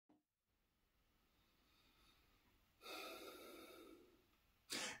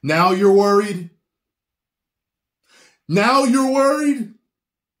Now you're worried? Now you're worried?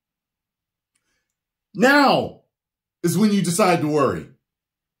 Now is when you decide to worry.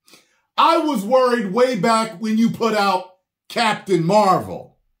 I was worried way back when you put out Captain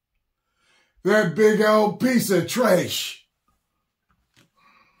Marvel. That big old piece of trash.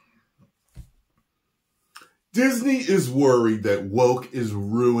 Disney is worried that woke is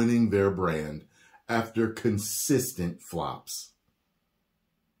ruining their brand after consistent flops.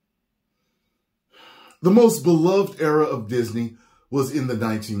 The most beloved era of Disney was in the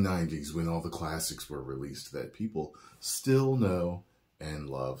 1990s when all the classics were released that people still know and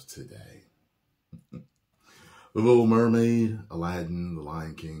love today. The Little Mermaid, Aladdin, The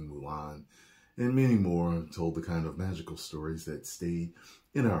Lion King, Mulan, and many more told the kind of magical stories that stayed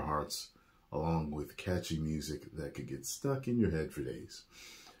in our hearts, along with catchy music that could get stuck in your head for days.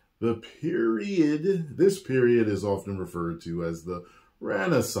 This period is often referred to as the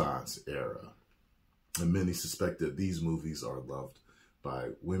Renaissance era. And many suspect that these movies are loved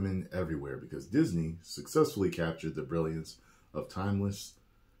by women everywhere because Disney successfully captured the brilliance of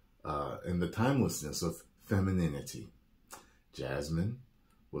and the timelessness of femininity. Jasmine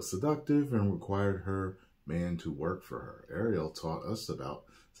was seductive and required her man to work for her. Ariel taught us about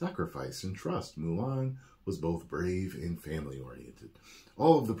sacrifice and trust. Mulan was both brave and family-oriented.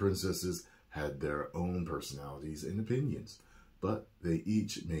 All of the princesses had their own personalities and opinions, but they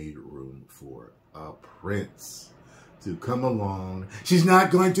each made room for a prince to come along. She's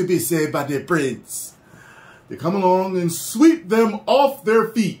not going to be saved by the prince. To come along and sweep them off their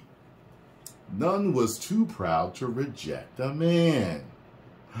feet. None was too proud to reject a man.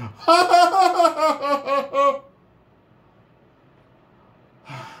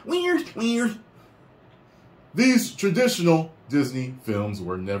 Weird. These traditional Disney films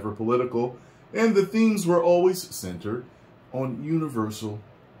were never political, and the themes were always centered on universal,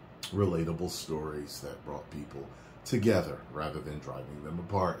 relatable stories that brought people together rather than driving them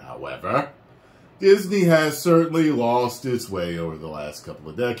apart. However, Disney has certainly lost its way over the last couple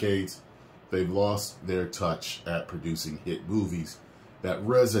of decades. They've lost their touch at producing hit movies that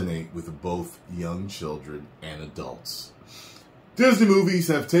resonate with both young children and adults. Disney movies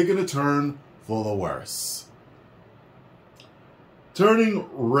have taken a turn for the worse. Turning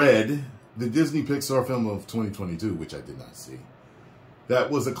Red, the Disney Pixar film of 2022, which I did not see, that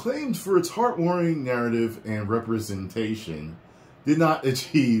was acclaimed for its heartwarming narrative and representation, did not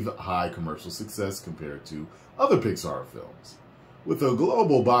achieve high commercial success compared to other Pixar films. With a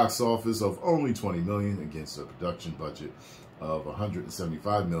global box office of only $20 million against a production budget of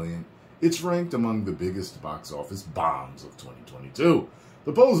 $175 million, it's ranked among the biggest box office bombs of 2022.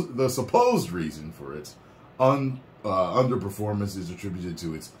 The supposed reason for its underperformance is attributed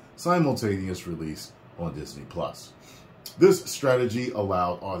to its simultaneous release on Disney+. This strategy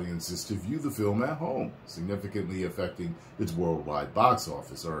allowed audiences to view the film at home, significantly affecting its worldwide box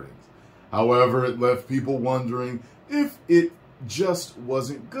office earnings. However, it left people wondering if it just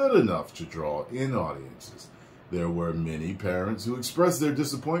wasn't good enough to draw in audiences. There were many parents who expressed their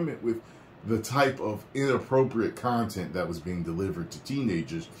disappointment with the type of inappropriate content that was being delivered to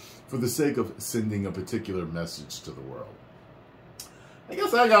teenagers for the sake of sending a particular message to the world. I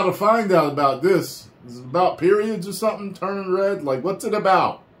guess I gotta find out about this. Is it about periods or something turning red? Like, what's it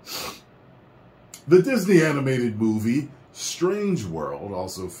about? The Disney animated movie Strange World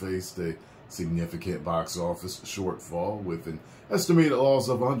also faced a significant box office shortfall with an estimated loss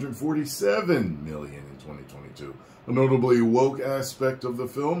of $147 million in 2022. A notably woke aspect of the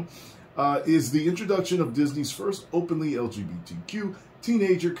film is the introduction of Disney's first openly LGBTQ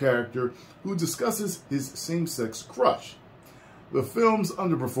teenager character who discusses his same-sex crush. The film's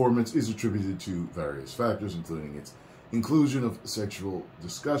underperformance is attributed to various factors, including its inclusion of sexual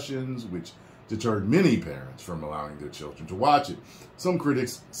discussions, which deterred many parents from allowing their children to watch it. Some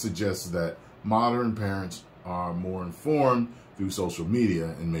critics suggest that modern parents are more informed through social media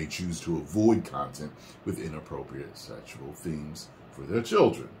and may choose to avoid content with inappropriate sexual themes for their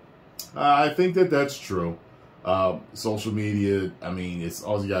children. I think that that's true. Social media, I mean, it's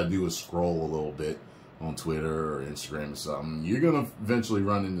all you gotta do is scroll a little bit on Twitter or Instagram or something. You're gonna eventually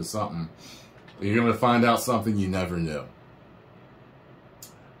run into something. You're gonna find out something you never knew.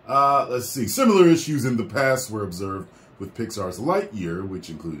 Let's see. Similar issues in the past were observed with Pixar's Lightyear, which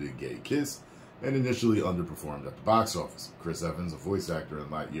included a gay kiss and initially underperformed at the box office. Chris Evans, a voice actor in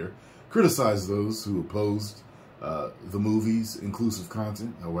Lightyear, criticized those who opposed the movie's inclusive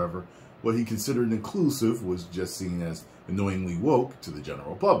content. However, what he considered inclusive was just seen as annoyingly woke to the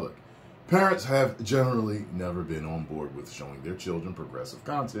general public. Parents have generally never been on board with showing their children progressive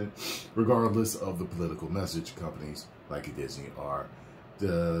content, regardless of the political message. Companies like Disney are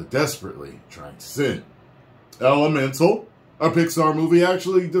desperately trying to send. Elemental, a Pixar movie,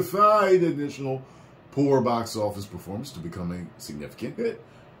 actually defied initial poor box office performance to become a significant hit.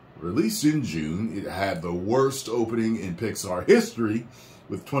 Released in June, it had the worst opening in Pixar history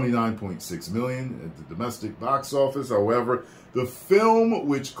with $29.6 million at the domestic box office. However, the film,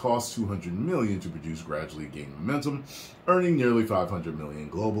 which cost $200 million to produce, gradually gained momentum, earning nearly $500 million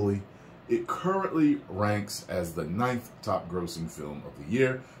globally. It currently ranks as the 9th top-grossing film of the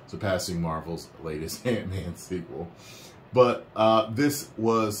year, surpassing Marvel's latest Ant-Man sequel. But this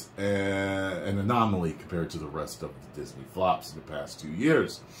was an anomaly compared to the rest of the Disney flops in the past 2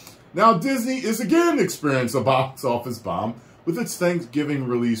 years. Now, Disney is again experiencing a box office bomb with its Thanksgiving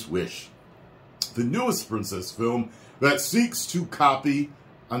release Wish, the newest princess film that seeks to copy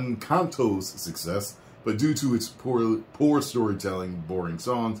Encanto's success, but due to its poor storytelling, boring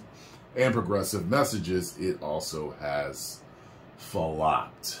songs, and progressive messages, it also has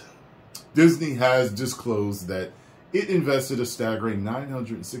flopped. Disney has disclosed that it invested a staggering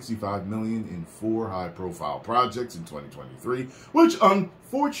 $965 million in 4 high-profile projects in 2023, which,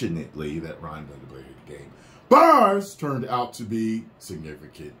 unfortunately, that rhymed on the Blade game, bars turned out to be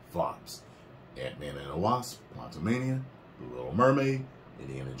significant flops. Ant-Man and the Wasp, Quantumania, The Little Mermaid,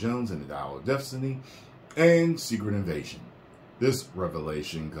 Indiana Jones and the Dial of Destiny, and Secret Invasion. This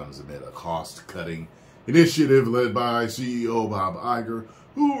revelation comes amid a cost-cutting initiative led by CEO Bob Iger,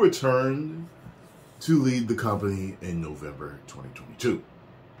 who returned to lead the company in November 2022.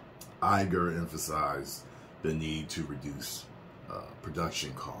 Iger emphasized the need to reduce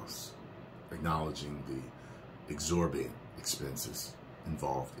production costs, acknowledging the exorbitant expenses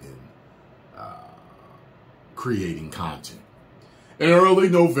involved in creating content. In early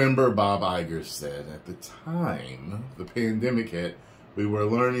November, Bob Iger said, at the time the pandemic hit, we were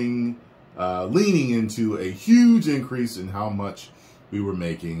leaning into a huge increase in how much we were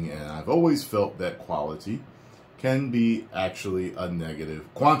making, and I've always felt that quality can be actually a negative.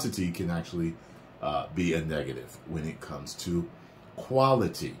 Quantity can actually be a negative when it comes to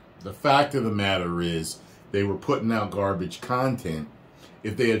quality. The fact of the matter is they were putting out garbage content.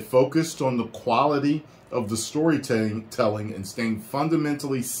 If they had focused on the quality of the storytelling and staying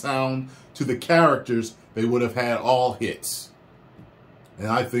fundamentally sound to the characters, they would have had all hits. And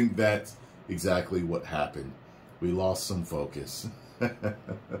I think that's exactly what happened. We lost some focus.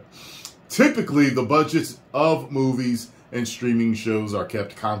 Typically, the budgets of movies and streaming shows are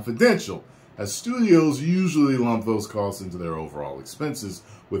kept confidential, as studios usually lump those costs into their overall expenses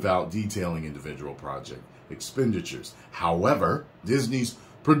without detailing individual project expenditures. However, Disney's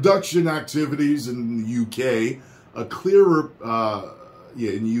production activities in the UK,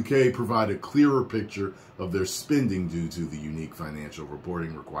 provide a clearer picture of their spending due to the unique financial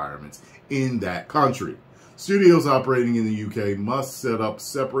reporting requirements in that country. Studios operating in the UK must set up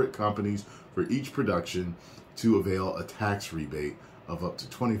separate companies for each production to avail a tax rebate of up to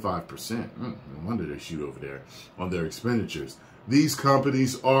 25%. No wonder they shoot over there on their expenditures. These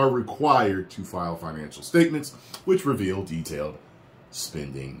companies are required to file financial statements which reveal detailed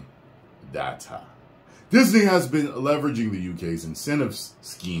spending data. Disney has been leveraging the UK's incentives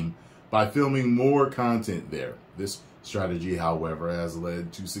scheme by filming more content there. This strategy, however, has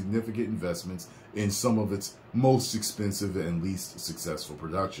led to significant investments in some of its most expensive and least successful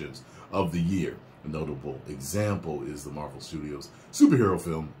productions of the year. A notable example is the Marvel Studios superhero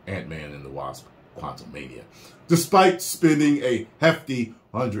film Ant-Man and the Wasp: Quantumania. Despite spending a hefty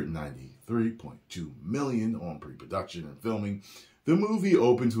 $193.2 million on pre-production and filming, the movie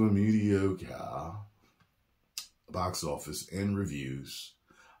opened to a mediocre box office and reviews.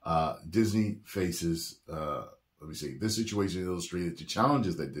 Disney faces, this situation illustrated the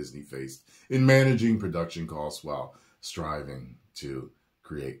challenges that Disney faced in managing production costs while striving to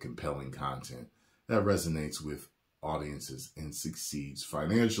create compelling content that resonates with audiences and succeeds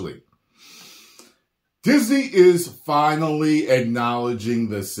financially. Disney is finally acknowledging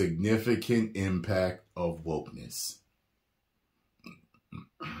the significant impact of wokeness.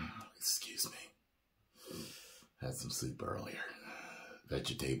 Excuse me. Had some sleep earlier.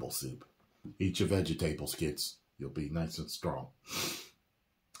 Vegetable soup. Eat your vegetables, kids. You'll be nice and strong.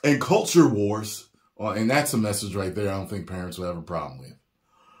 And culture wars, and that's a message right there I don't think parents will have a problem with.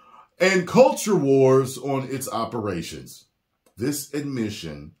 And culture wars on its operations. This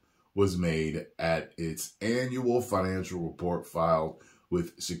admission was made at its annual financial report filed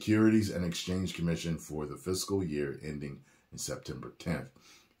with Securities and Exchange Commission for the fiscal year ending in September 10th.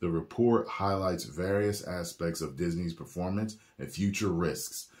 The report highlights various aspects of Disney's performance and future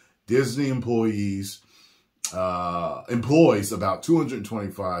risks. Disney employs about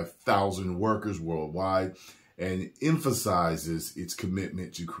 225,000 workers worldwide, and emphasizes its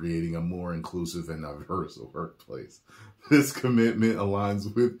commitment to creating a more inclusive and diverse workplace. This commitment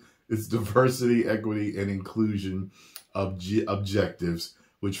aligns with its diversity, equity, and inclusion objectives,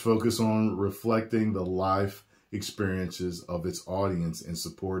 which focus on reflecting the life experiences of its audience and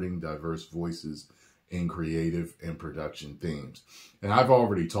supporting diverse voices in creative and production themes. And I've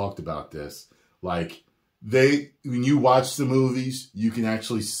already talked about this. Like, when you watch the movies, you can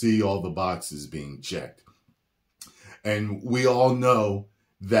actually see all the boxes being checked. And we all know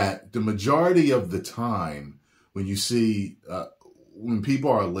that the majority of the time when you see, when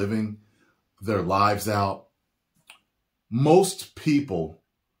people are living their lives out, most people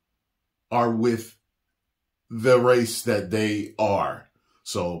are with the race that they are.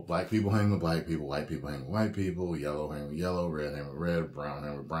 So black people hang with black people, white people hang with white people, yellow hang with yellow, red hang with red, brown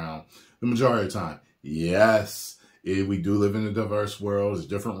hang with brown. The majority of the time, yes, we do live in a diverse world. There's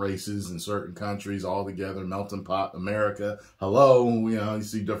different races in certain countries all together, melting pot, America. Hello, you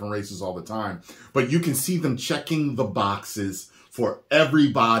see different races all the time. But you can see them checking the boxes for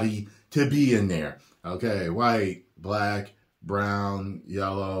everybody to be in there. Okay, white, black, brown,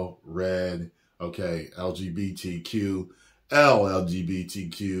 yellow, red. Okay, LGBTQ, L,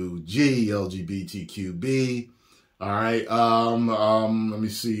 LGBTQ, G, LGBTQB. All right, let me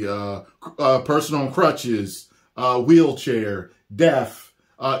see, person on crutches, wheelchair, deaf.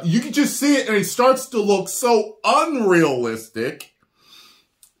 You can just see it and it starts to look so unrealistic.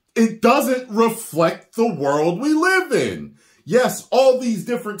 It doesn't reflect the world we live in. Yes, all these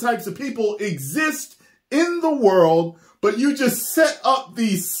different types of people exist in the world, but you just set up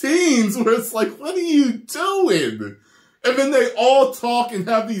these scenes where it's like, what are you doing? And then they all talk and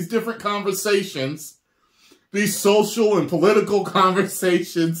have these different conversations, these social and political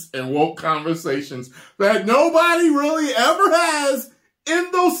conversations and woke conversations that nobody really ever has in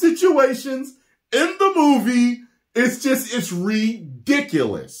those situations in the movie. It's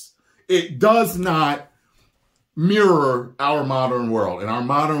ridiculous. It does not mirror our modern world. And our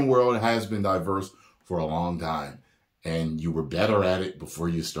modern world has been diverse for a long time. And you were better at it before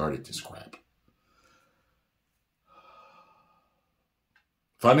you started this crap.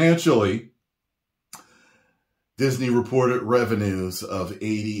 Financially, Disney reported revenues of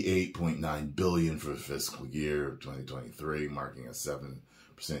 $88.9 billion for the fiscal year of 2023, marking a 7%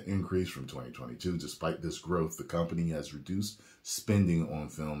 increase from 2022. Despite this growth, the company has reduced spending on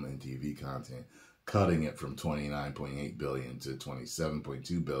film and TV content, cutting it from $29.8 billion to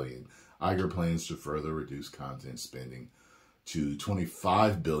 $27.2 billion. Iger plans to further reduce content spending to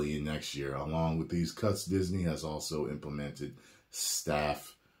 $25 billion next year. Along with these cuts, Disney has also implemented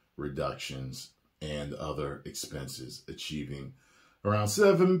staff reductions and other expenses, achieving around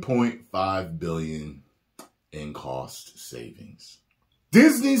 $7.5 billion in cost savings.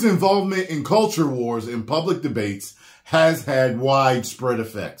 Disney's involvement in culture wars and public debates has had widespread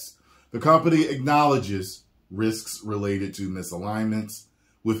effects. The company acknowledges risks related to misalignments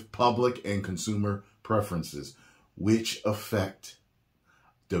with public and consumer preferences, which affect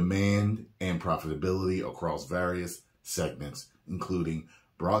demand and profitability across various segments, including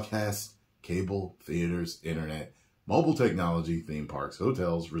broadcast, cable, theaters, internet, mobile technology, theme parks,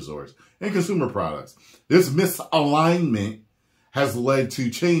 hotels, resorts, and consumer products. This misalignment has led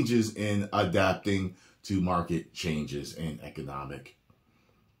to changes in adapting to market changes in economic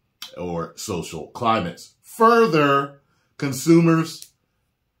or social climates. Further, consumers'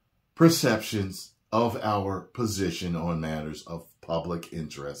 perceptions of our position on matters of public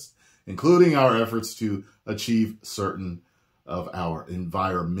interest, including our efforts to achieve certain of our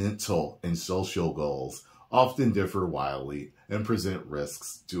environmental and social goals, often differ wildly and present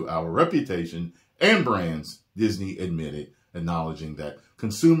risks to our reputation and brands, Disney admitted, acknowledging that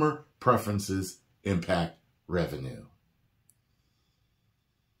consumer preferences impact revenue.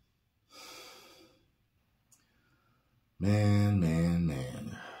 Man.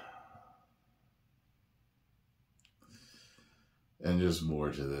 And there's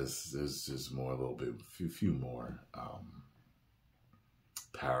more to this. There's just more, a little bit, few more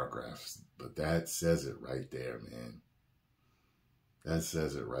paragraphs. But that says it right there, man. That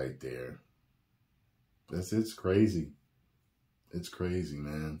says it right there. It's crazy. It's crazy,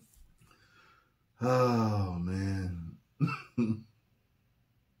 man. Oh, man.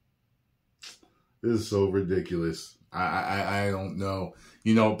 This is so ridiculous. I don't know.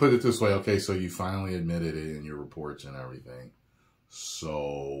 You know, put it this way. Okay, so you finally admitted it in your reports and everything.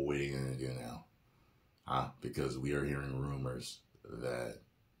 So what are you going to do now? Because we are hearing rumors that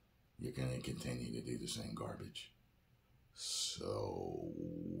you're going to continue to do the same garbage. So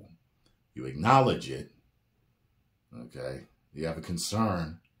you acknowledge it. Okay. You have a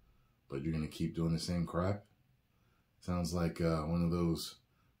concern, but you're going to keep doing the same crap. Sounds like one of those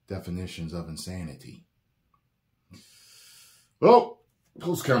definitions of insanity. Well,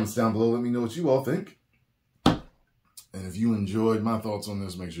 post comments down below. Let me know what you all think. And if you enjoyed my thoughts on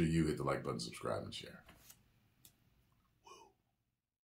this, make sure you hit the like button, subscribe, and share.